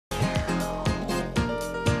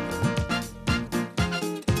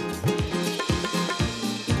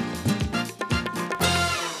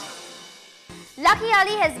Lucky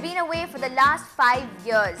Ali has been away for the last 5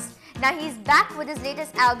 years. Now he's back with his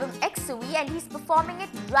latest album XOE and he's performing it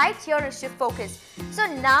right here on Shift Focus. So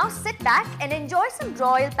now sit back and enjoy some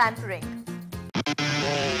royal pampering.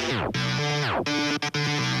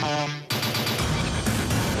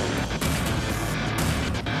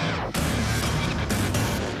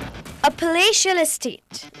 A palatial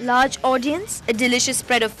estate, large audience, a delicious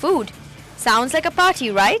spread of food. Sounds like a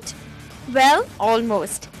party, right? Well,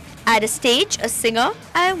 almost. Add a stage, a singer,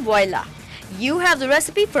 and voila! You have the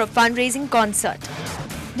recipe for a fundraising concert.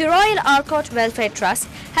 The Royal Arcot Welfare Trust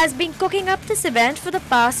has been cooking up this event for the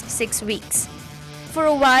past 6 weeks. For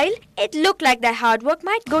a while, it looked like their hard work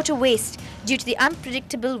might go to waste due to the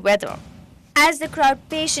unpredictable weather. As the crowd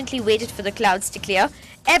patiently waited for the clouds to clear,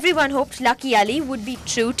 everyone hoped Lucky Ali would be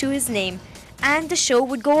true to his name and the show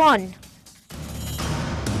would go on.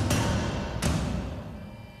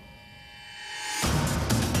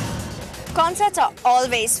 Concerts are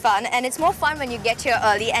always fun and it's more fun when you get here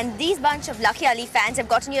early, and these bunch of Lucky Ali fans have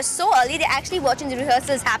gotten here so early they're actually watching the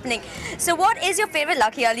rehearsals happening. So what is your favorite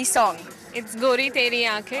Lucky Ali song? It's Gori Teri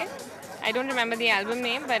Aankhein. I don't remember the album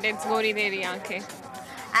name, but it's Gori Teri Aankhein.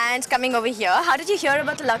 And coming over here, how did you hear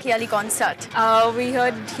about the Lucky Ali concert? We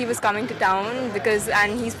heard he was coming to town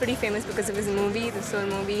and he's pretty famous because of his movie, the Soul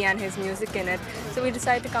movie, and his music in it. So we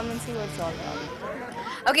decided to come and see what it's all about.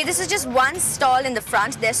 Okay, this is just one stall in the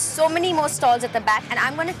front. There's so many more stalls at the back, and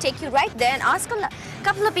I'm going to take you right there and ask a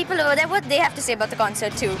couple of people over there what they have to say about the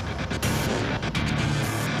concert too.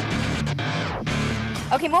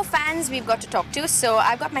 Okay, more fans we've got to talk to, so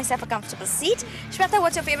I've got myself a comfortable seat. Shweta,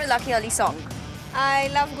 what's your favorite Lucky Ali song? I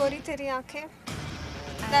love Gori Teri Aankhein.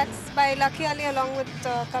 That's by Lucky Ali along with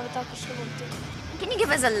Kavita Krishnamurthy. Can you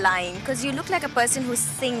give us a line? Because you look like a person who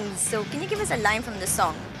sings, so can you give us a line from the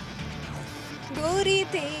song? Gori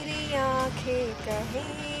Teri Aankhein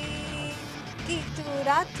kahe ki tu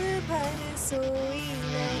raat bhar soi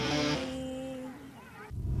nahi.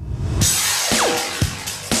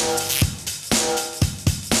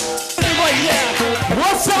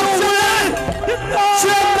 What's up,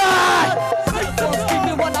 Chennai?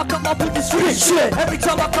 When I come up with this street shit, every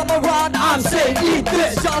time I come around, I'm saying eat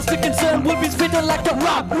this. Just to concern will be spitting like a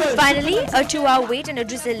rap. Finally, a 2-hour wait and a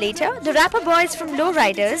drizzle later, the rapper boys from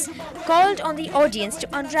Lowriders called on the audience to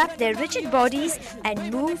unwrap their rigid bodies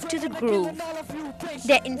and move to the groove.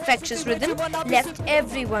 Their infectious rhythm left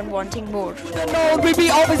everyone wanting more. We be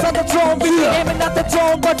always on the throne, we be aiming at the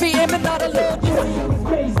throne, but we aiming at a little.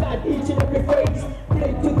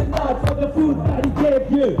 To the nod for the food that he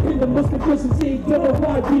gave you. In the Muslim Christian scene, we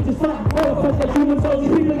just not all of us are humans, only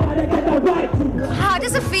people gotta get that right. How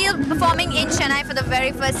does it feel performing in Chennai for the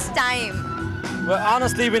very first time? Well,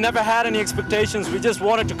 honestly, we never had any expectations. We just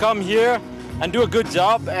wanted to come here and do a good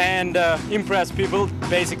job and impress people.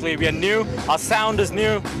 Basically, we are new, our sound is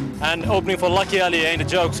new, and opening for Lucky Ali ain't a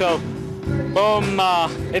joke. So, boom,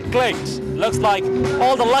 it clicked. Looks like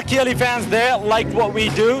all the Lucky Ali fans there liked what we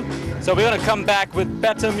do. So we're going to come back with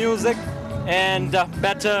better music and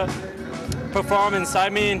better performance. I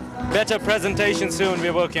mean, better presentation soon.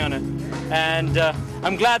 We're working on it. And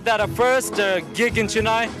I'm glad that our first gig in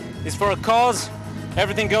Chennai is for a cause.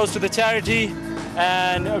 Everything goes to the charity.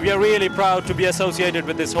 And we are really proud to be associated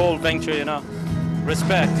with this whole venture, you know.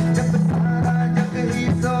 Respect.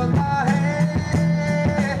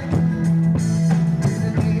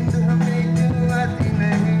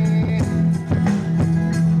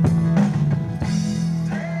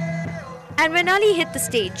 And when Ali hit the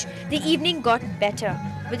stage, the evening got better.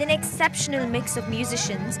 With an exceptional mix of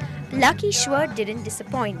musicians, Lucky Shwar didn't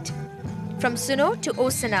disappoint. From Suno to O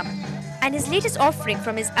Sanam, and his latest offering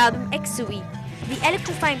from his album XOE, the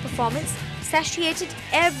electrifying performance satiated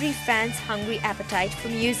every fan's hungry appetite for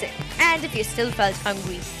music. And if you still felt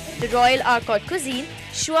hungry, the Royal Arcot cuisine,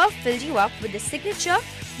 Shwar filled you up with the signature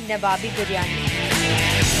Nawabi biryani.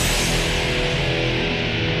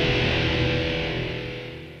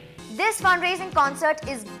 This fundraising concert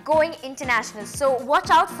is going international, so watch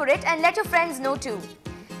out for it and let your friends know too.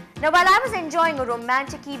 Now, while I was enjoying a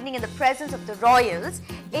romantic evening in the presence of the royals,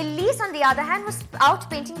 Elise, on the other hand, was out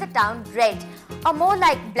painting the town red, or more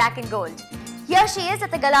like black and gold. Here she is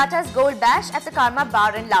at the Galata's Gold Bash at the Karma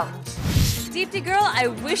Bar and Lounge. Deepti girl, I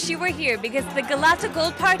wish you were here because the Galata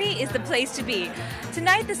Gold Party is the place to be.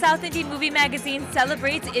 Tonight, the South Indian Movie Magazine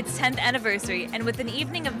celebrates its 10th anniversary, and with an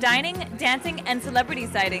evening of dining, dancing, and celebrity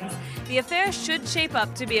sightings, the affair should shape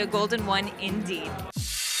up to be a golden one indeed.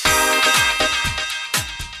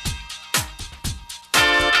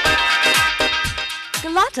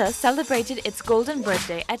 Galata celebrated its golden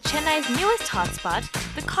birthday at Chennai's newest hotspot,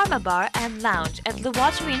 the Karma Bar and Lounge at the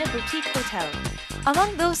Watcherina Boutique Hotel.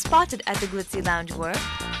 Among those spotted at the glitzy lounge were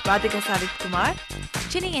Radhika Savit Kumar,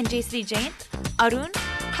 Chinni and Jaysri Jain, Arun,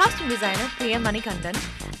 costume designer Priya Manikandan,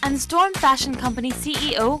 and Storm Fashion Company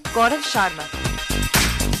CEO Gaurav Sharma.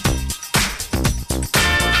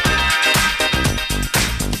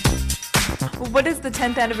 What does the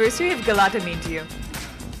 10th anniversary of Galata mean to you?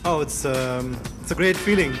 Oh, it's a great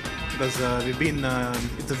feeling because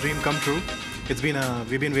it's a dream come true.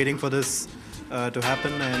 We've been waiting for this to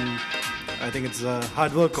happen, and I think it's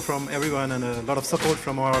hard work from everyone and a lot of support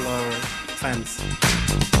from all our fans.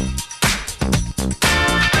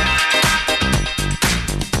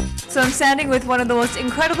 So I'm standing with one of the most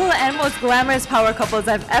incredible and most glamorous power couples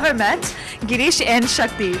I've ever met, Girish and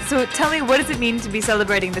Shakti. So tell me, what does it mean to be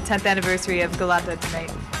celebrating the 10th anniversary of Galata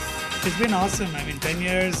tonight? It's been awesome. I mean, 10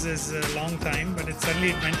 years is a long time, but it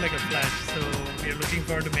went like a flash. So we are looking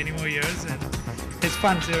forward to many more years, and it's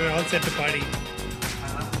fun. So we're all set to party.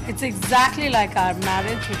 It's exactly like our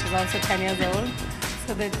marriage, which is also 10 years old.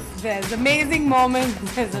 So there's amazing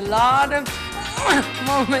moments, there's a lot of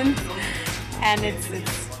moments, and it's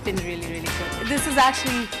been really, really good. This is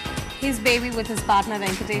actually his baby with his partner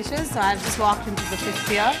Venkatesha, so I've just walked into the 5th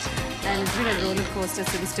year, and it's been a roller coaster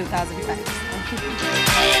since 2005.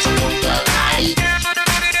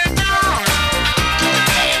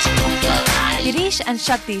 Girish and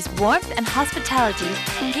Shakti's warmth and hospitality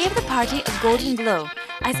gave the party a golden glow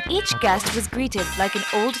as each guest was greeted like an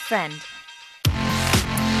old friend.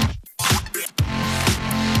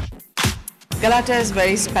 Galata is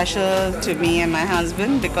very special to me and my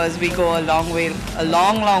husband because we go a long way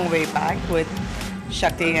back with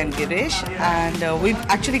Shakti and Girish, and we've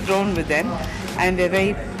actually grown with them, and we're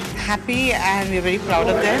very happy and we're very proud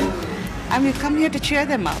of them, and we've come here to cheer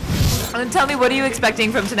them up. And tell me, what are you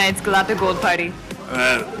expecting from tonight's Galata Gold Party?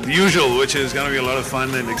 The usual, which is going to be a lot of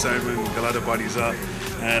fun and excitement. Galata parties are,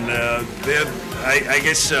 and they're, I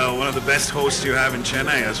guess, one of the best hosts you have in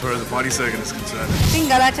Chennai as far as the party circuit is concerned. I think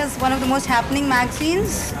Galata is one of the most happening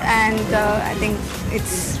magazines, and I think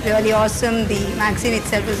it's really awesome. The magazine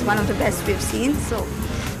itself is one of the best we've seen, so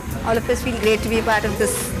all of us feel great to be a part of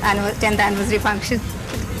this 10th anniversary function.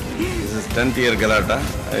 This is 10th year Galata.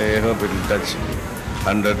 I hope it will touch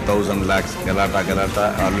 100,000 lakhs.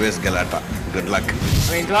 Galata, always Galata. Good luck. I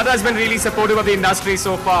mean, Galata has been really supportive of the industry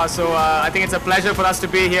so far, so I think it's a pleasure for us to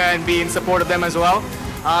be here and be in support of them as well.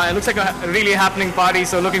 It looks like a really happening party,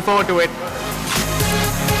 so looking forward to it.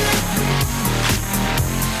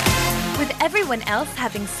 With everyone else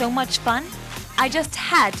having so much fun, I just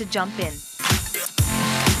had to jump in.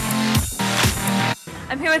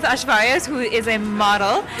 I'm here with Flyerz, who is a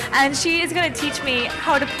model, and she is going to teach me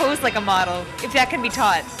how to pose like a model, if that can be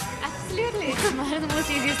taught. Absolutely, it's one of the most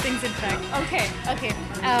easiest things in fact. Okay.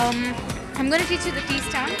 I'm going to teach you the T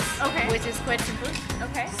stance, which is quite simple.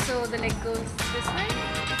 Okay. So the leg goes this way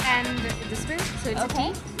and this way, so it's a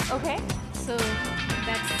T. Okay. So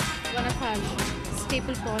that's one of our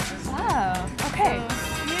staple poses. Oh, okay.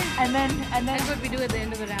 Yeah. And then that's what we do at the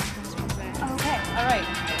end of a ramp. Okay, all right.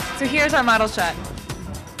 So here's our model shot.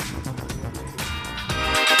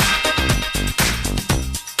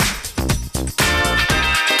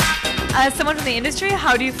 As someone from the industry,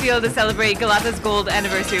 how do you feel to celebrate Galata's gold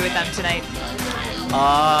anniversary with them tonight?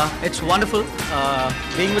 It's wonderful.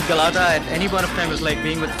 Being with Galata at any point of time is like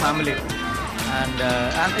being with family. And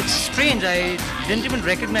it's strange, I didn't even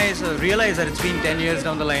recognize or realize that it's been 10 years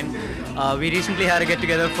down the line. We recently had a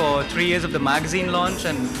get-together for 3 years of the magazine launch,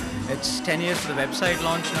 and it's 10 years for the website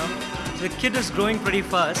launch now. So the kid is growing pretty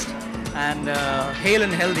fast, and hale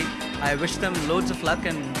and healthy. I wish them loads of luck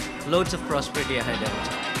and loads of prosperity ahead.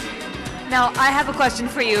 Now, I have a question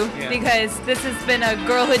for you, because this has been a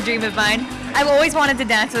girlhood dream of mine. I've always wanted to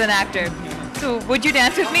dance with an actor. So, would you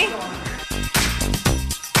dance with me?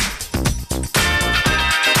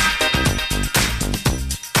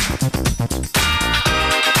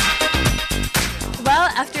 Well,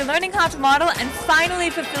 after learning how to model and finally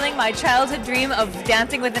fulfilling my childhood dream of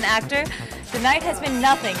dancing with an actor, the night has been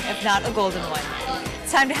nothing if not a golden one.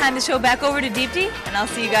 It's time to hand the show back over to Ndtv, and I'll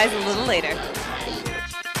see you guys a little later.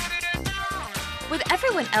 With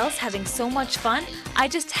everyone else having so much fun, I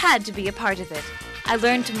just had to be a part of it. I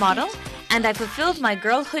learned to model, and I fulfilled my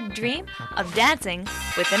girlhood dream of dancing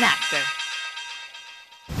with an actor.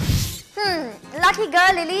 Lucky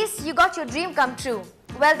girl, Elise, you got your dream come true.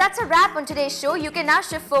 Well, that's a wrap on today's show. You can now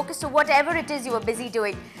shift focus to whatever it is you were busy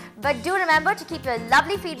doing. But do remember to keep your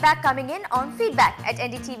lovely feedback coming in on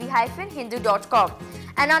feedback@ndtv-hindu.com.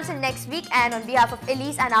 And until next week, and on behalf of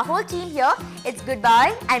Elise and our whole team here, it's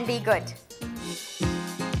goodbye and be good.